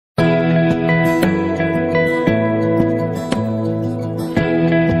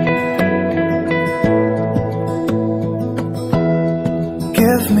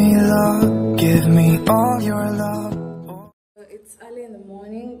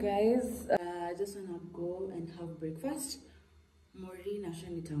guys, I just wanna go and have breakfast. Maureen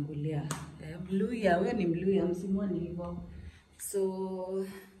ashanitangulia. Mluya, wewe ni Mluya, msimwoni hivyo. So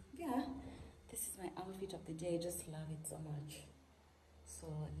yeah, this is my outfit of the day. I just love it so much. So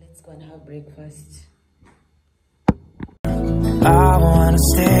let's go and have breakfast. I wanna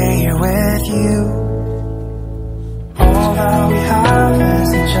stay here with you. All that we have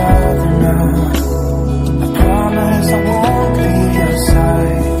is each other now. I promise I won't leave your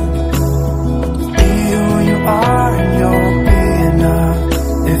side. Be who you are and you'll be enough.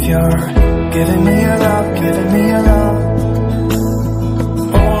 If you're giving me your love, giving me your love.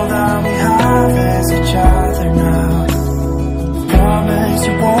 All that we have is each other now. Promise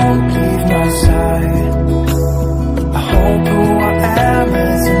you won't leave my side. I hope who I am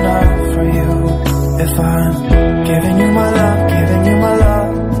is enough for you. If I'm giving you my love, giving you my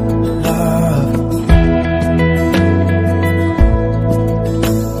love, love.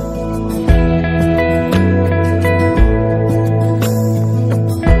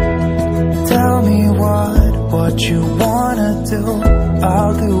 Tell me what you wanna do.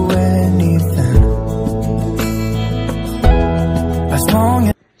 I'll do anything. As long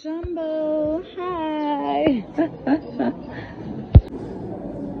as Jumbo, hi.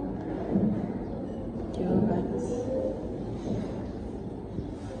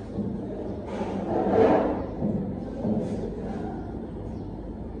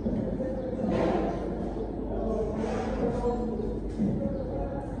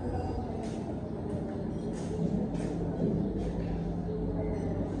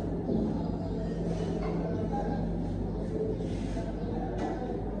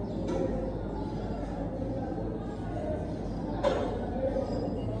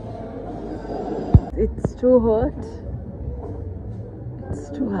 It's too hot. It's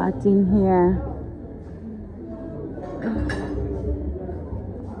too hot in here.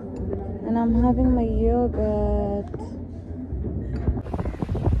 And I'm having my yogurt.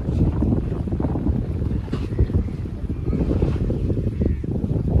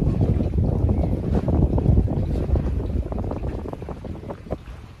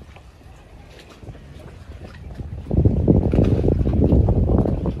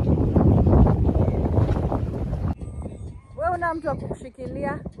 Mtu wa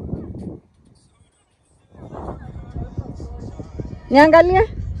kukushikilia. Niangalie.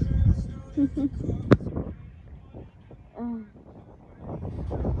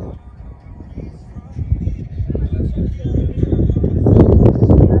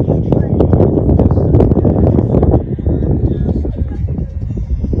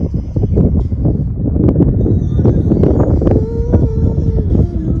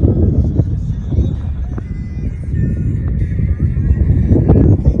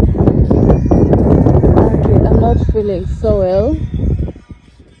 Feeling so well,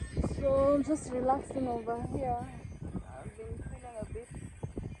 so I'm just relaxing over here. I've been feeling a bit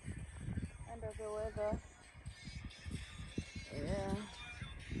under the weather. Yeah.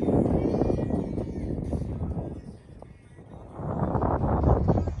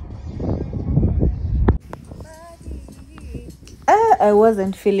 I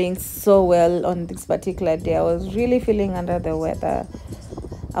wasn't feeling so well on this particular day. I was really feeling under the weather.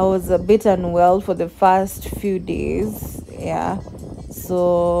 I was a bit unwell for the first few days. Yeah,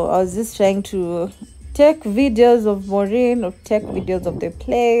 so I was just trying to take videos of Maureen or take videos of the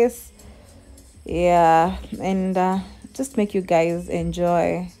place. Yeah, and just make you guys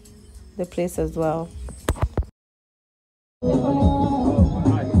enjoy the place as well.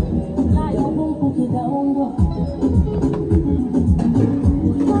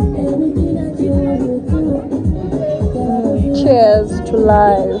 Cheers to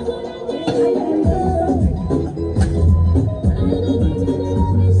life.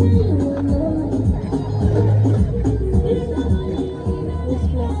 This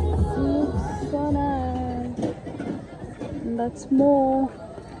place looks so nice. And that's more.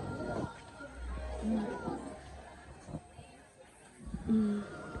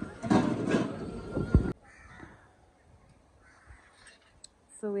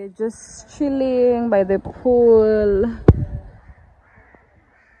 So we're just chilling by the pool.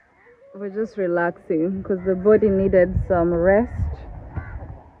 We're just relaxing because the body needed some rest.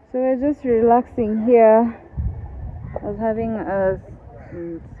 So we're just relaxing here. I was having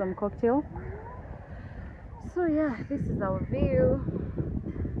some cocktail. So yeah, this is our view.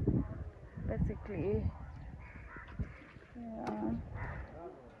 Basically, yeah.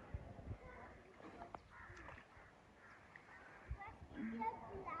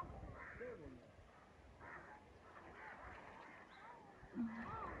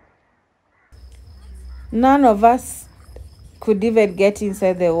 None of us could even get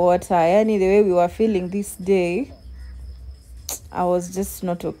inside the water. Yani the way we were feeling this day, I was just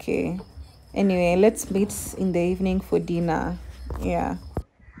not okay. Anyway, let's meet in the evening for dinner. Yeah.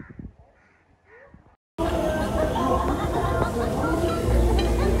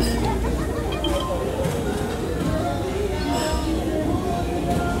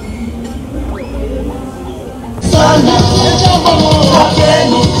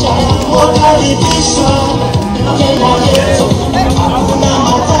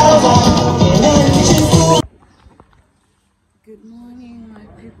 Good morning, my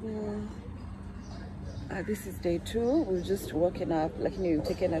people. This is day 2. We've just woken up, like, we've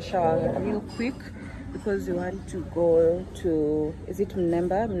taken a shower real quick because we want to go to, is it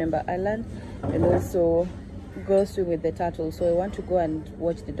Mnemba Island, and also go swim with the turtles. So we want to go and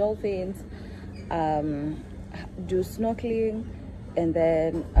watch the dolphins, do snorkeling, and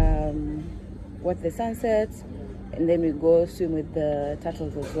then watch the sunsets, and then we go swim with the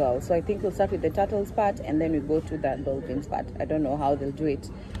turtles as well. So I think we'll start with the turtles part and then we go to the dolphins part. I don't know how they'll do it,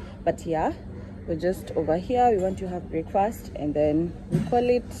 but yeah, we're just over here. We want to have breakfast and then we call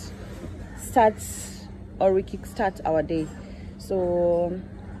it starts, or we kickstart our day. So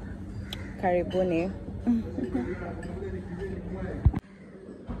karibuni.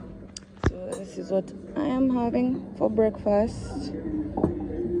 So this is what I am having for breakfast.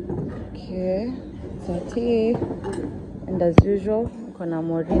 Okay, so tea, and as usual kuna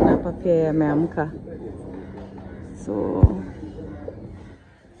Maureen hapa pia yameamka. So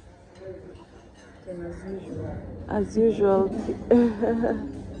as usual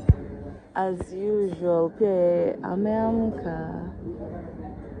as usual pia ameamka.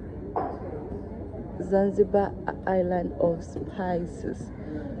 Zanzibar Island of spices.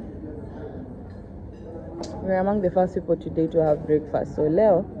 We're among the first people today to have breakfast. So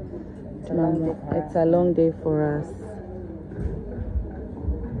leo it's a long day for us.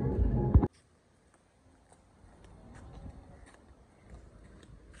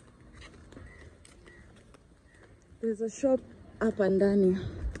 There's a shop up and down here,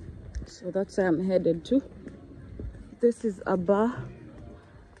 so that's where I'm headed to. This is a bar.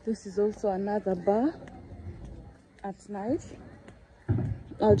 This is also another bar at night.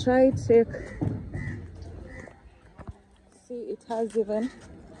 I'll try to take, see, it has even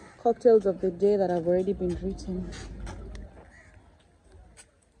cocktails of the day that have already been written.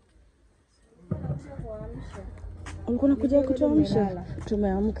 Ulikuwa kuja kutuamsha?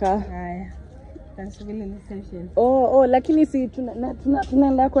 Tumeamka. Oh, lakini si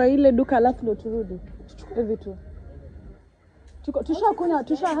tunaenda kwa ile duka alafu ndo turudi. Tuchukue vitu.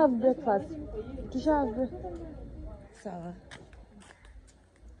 Tusha have breakfast. Sawa.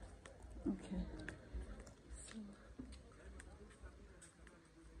 Okay.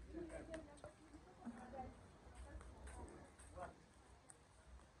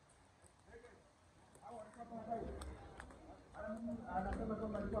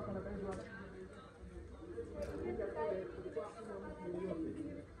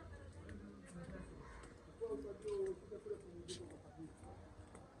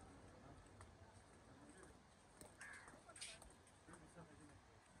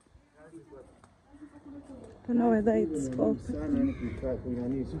 Don't know whether it's open.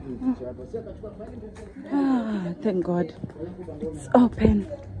 Thank God it's open.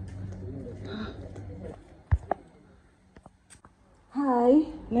 Hi,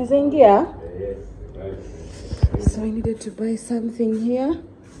 naweza ingia? So I needed to buy something here.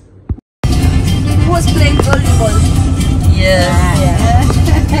 Who was playing volleyball? Yeah.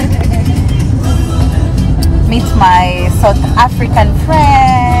 Meet my South African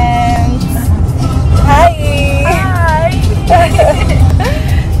friends. Hi.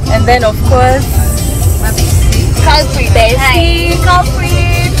 And then of course, Culprit. Bessie,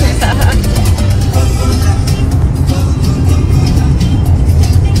 culprit.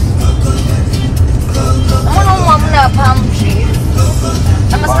 Hamna palm trees.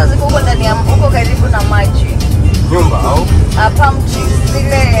 Ama sasa ziko huko ndani ya huko karibu na maji. Nyumba au? Palm trees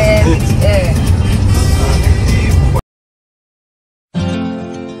zile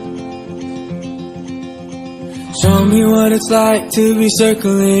Show me what it's like to be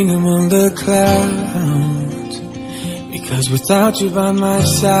circling among the clouds. Because without you by my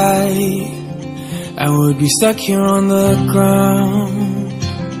side, I would be stuck here on the ground.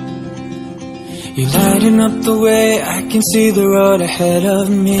 You're lighting up the way, I can see the road ahead of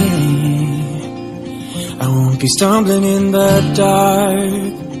me. I won't be stumbling in the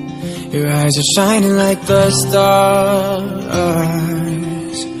dark. Your eyes are shining like the stars.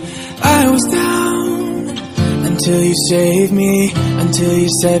 I was down until you saved me, until you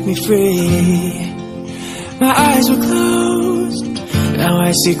set me free. My eyes were closed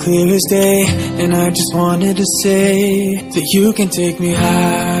I see clear as day, and I just wanted to say that you can take me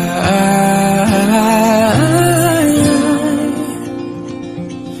high.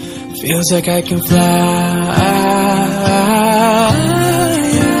 Feels like I can fly.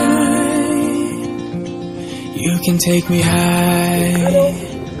 You can take me high.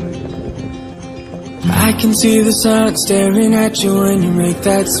 I can see the sun staring at you when you make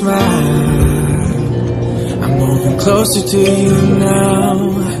that smile. I'm moving closer to you now.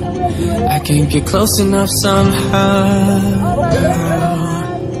 I can't get close enough somehow.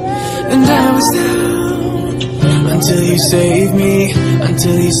 And I was down until you saved me,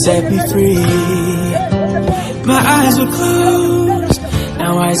 until you set me free. My eyes were closed,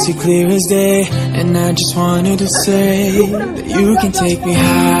 now I see clear as day. And I just wanted to say that you can take me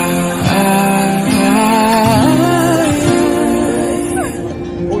high.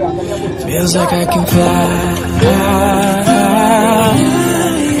 Feels like I can fly.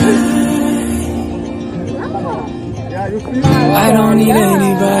 I don't need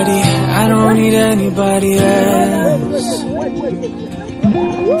anybody, I don't need anybody else.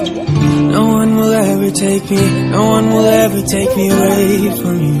 No one will ever take me, no one will ever take me away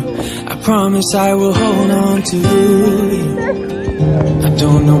from you. I promise I will hold on to you. I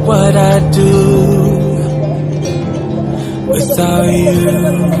don't know what I'd do without you.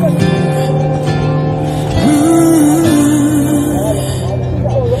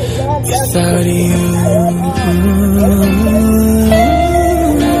 Without you.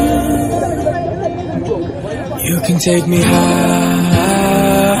 You can take me high.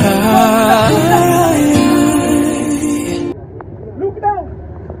 Look down.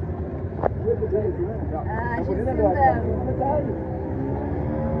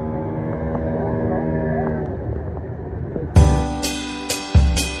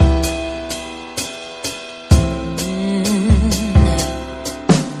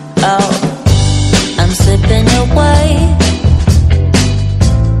 Oh, I'm slipping away,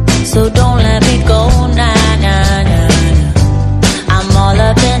 so don't let me go, nah, nah, nah, nah. I'm all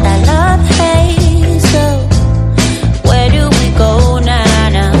up in that love haze, so where do we go, nah,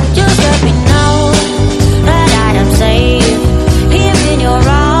 nah? Just let me know that I am safe here in your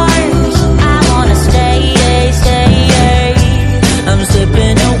arms. I wanna stay, stay. I'm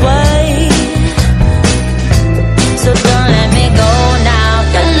slipping away, so don't let me go now.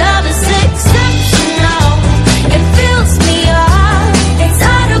 Your love is exceptional, it fills me up, it's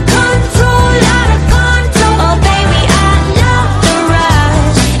out of control, out of control. Oh baby, I love the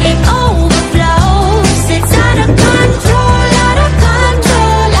rush, it overflows, it's out of control, out of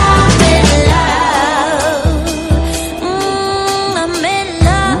control. I'm in love, I'm in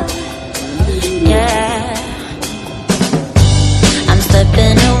love, yeah. I'm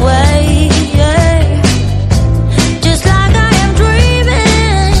slipping away, yeah. Just like I am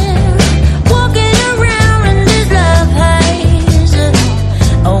dreaming, walking around in this love haze.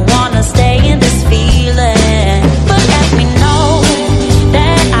 I wanna stay in this feeling, but let me know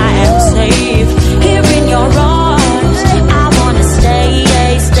that I am safe here in your arms. I wanna stay,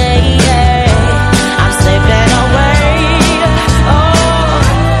 stay. I'm slipping away, oh,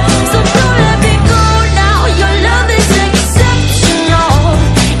 so don't let me go now. Your love is exceptional,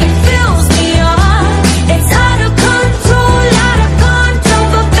 it fills me up, it's out of control,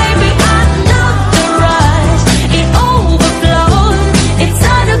 but baby I love the rush, it overflows, it's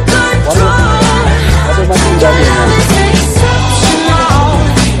out of control. Your love is exceptional,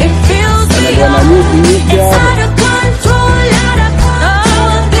 it fills me up, it's out of control,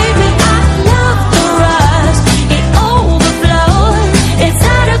 oh baby I love the rush, it overflows, it's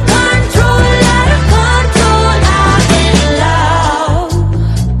out of control, I'm in love.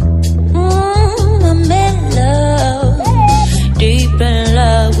 I'm in love, deep in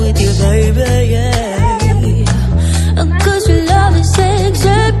love with you, baby, yeah. 'Cause your love is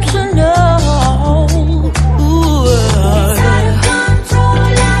exceptional. Ooh, it's out of control,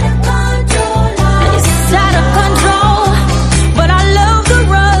 it's out of control, but I love the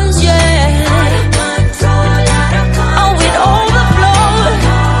rush, yeah. Oh, it overflows.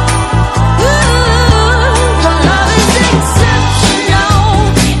 Ooh, your love is exceptional,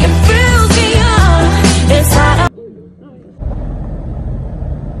 it fills me up, it's out of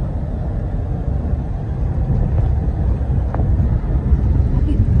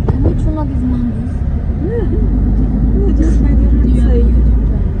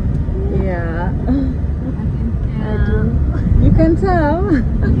Yeah. You can tell.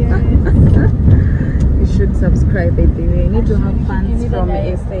 You should subscribe, baby. We need to have fans from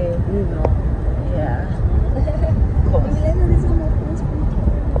SA, you know. Yeah. Of course.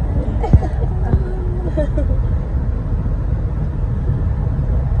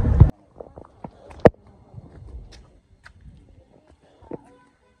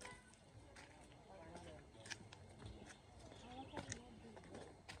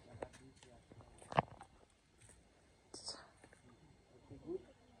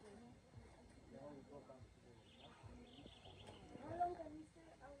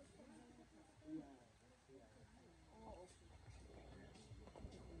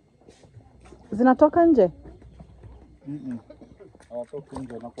 Zinatoka nje? Hawatoki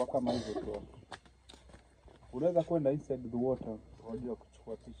nje na kwa kama hivyo tu. Unaweza kwenda inside the water unajua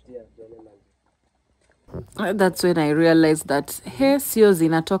kuchukua picha. That's when I realized that hey, sio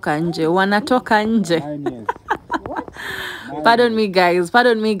zinatoka nje, wanatoka nje. Pardon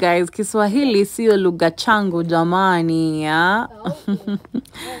me guys. Kiswahili sio lugha changu jamani, yeah.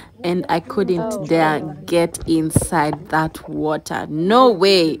 And I couldn't dare get inside that water. No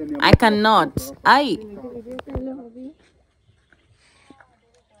way. I cannot. I 27.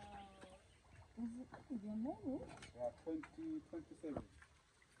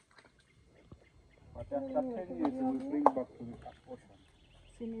 But after 10 years, we will bring back to the ocean.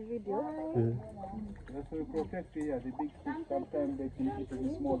 seen a video. That's why we protect here. The big fish, sometimes they think it is a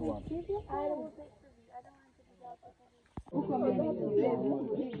small one.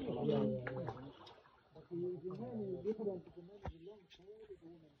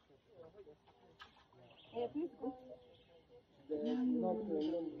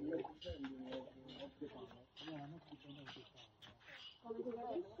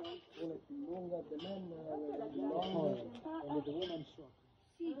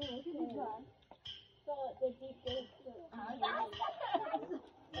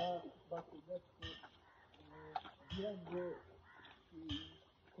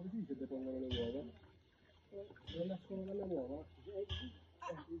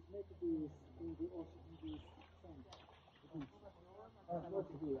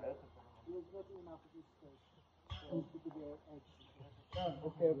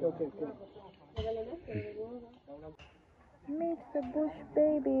 Okay. Meet the bush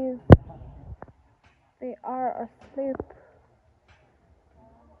babies. They are asleep.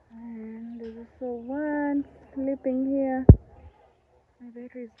 And there's also one sleeping here. My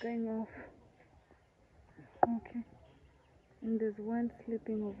battery is going off. Okay. And there's one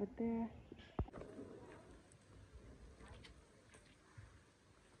sleeping over there.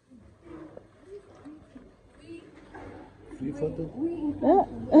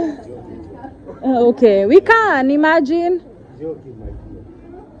 Okay, we can imagine.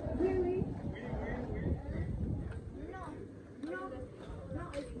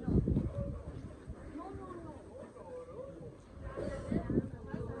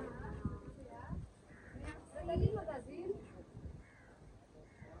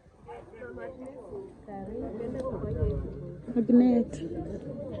 Magnet.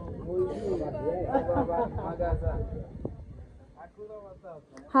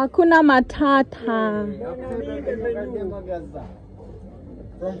 Hakuna matata.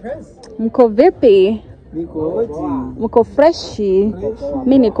 Mko vipi? Mko freshi?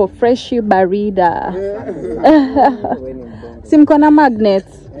 Mi niko freshi barida. Si mko na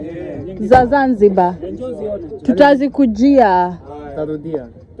magnets za Zanzibar? Tutazikujia.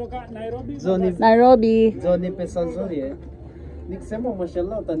 Nairobi. Zoni pesa nzuri Nikisema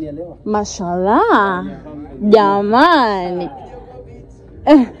mashallah utanielewa. Mashallah. Jamani.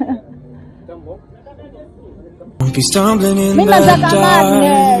 Won't be stumbling in the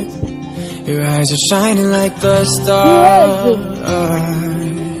dark. Your eyes are shining like the stars.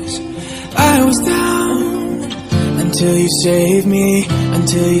 I was down until you saved me,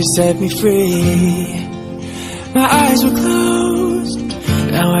 until you set me free. My eyes were closed,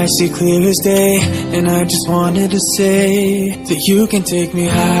 now I see clear as day, and I just wanted to say that you can take me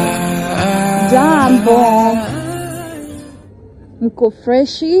high. Jambo. Mko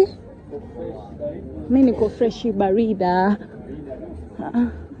freshi? Mi niko freshi barida.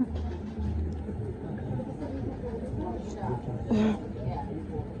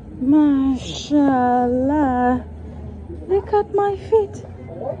 Mashallah. Look at my feet.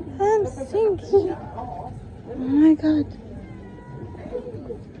 I'm sinking. Oh my God.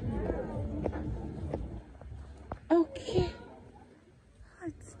 Okay.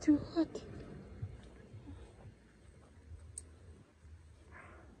 It's too hot.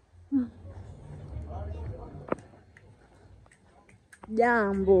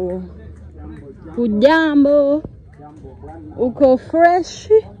 Jambo. Hujambo. Uko fresh?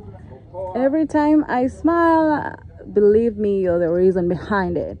 Every time I smile, believe me, you're the reason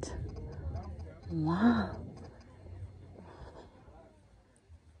behind it. Wow.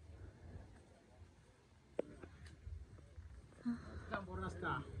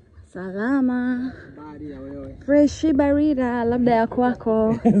 Salama. Freshi barida, labda ya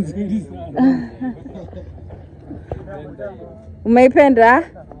kwako. Umeipenda?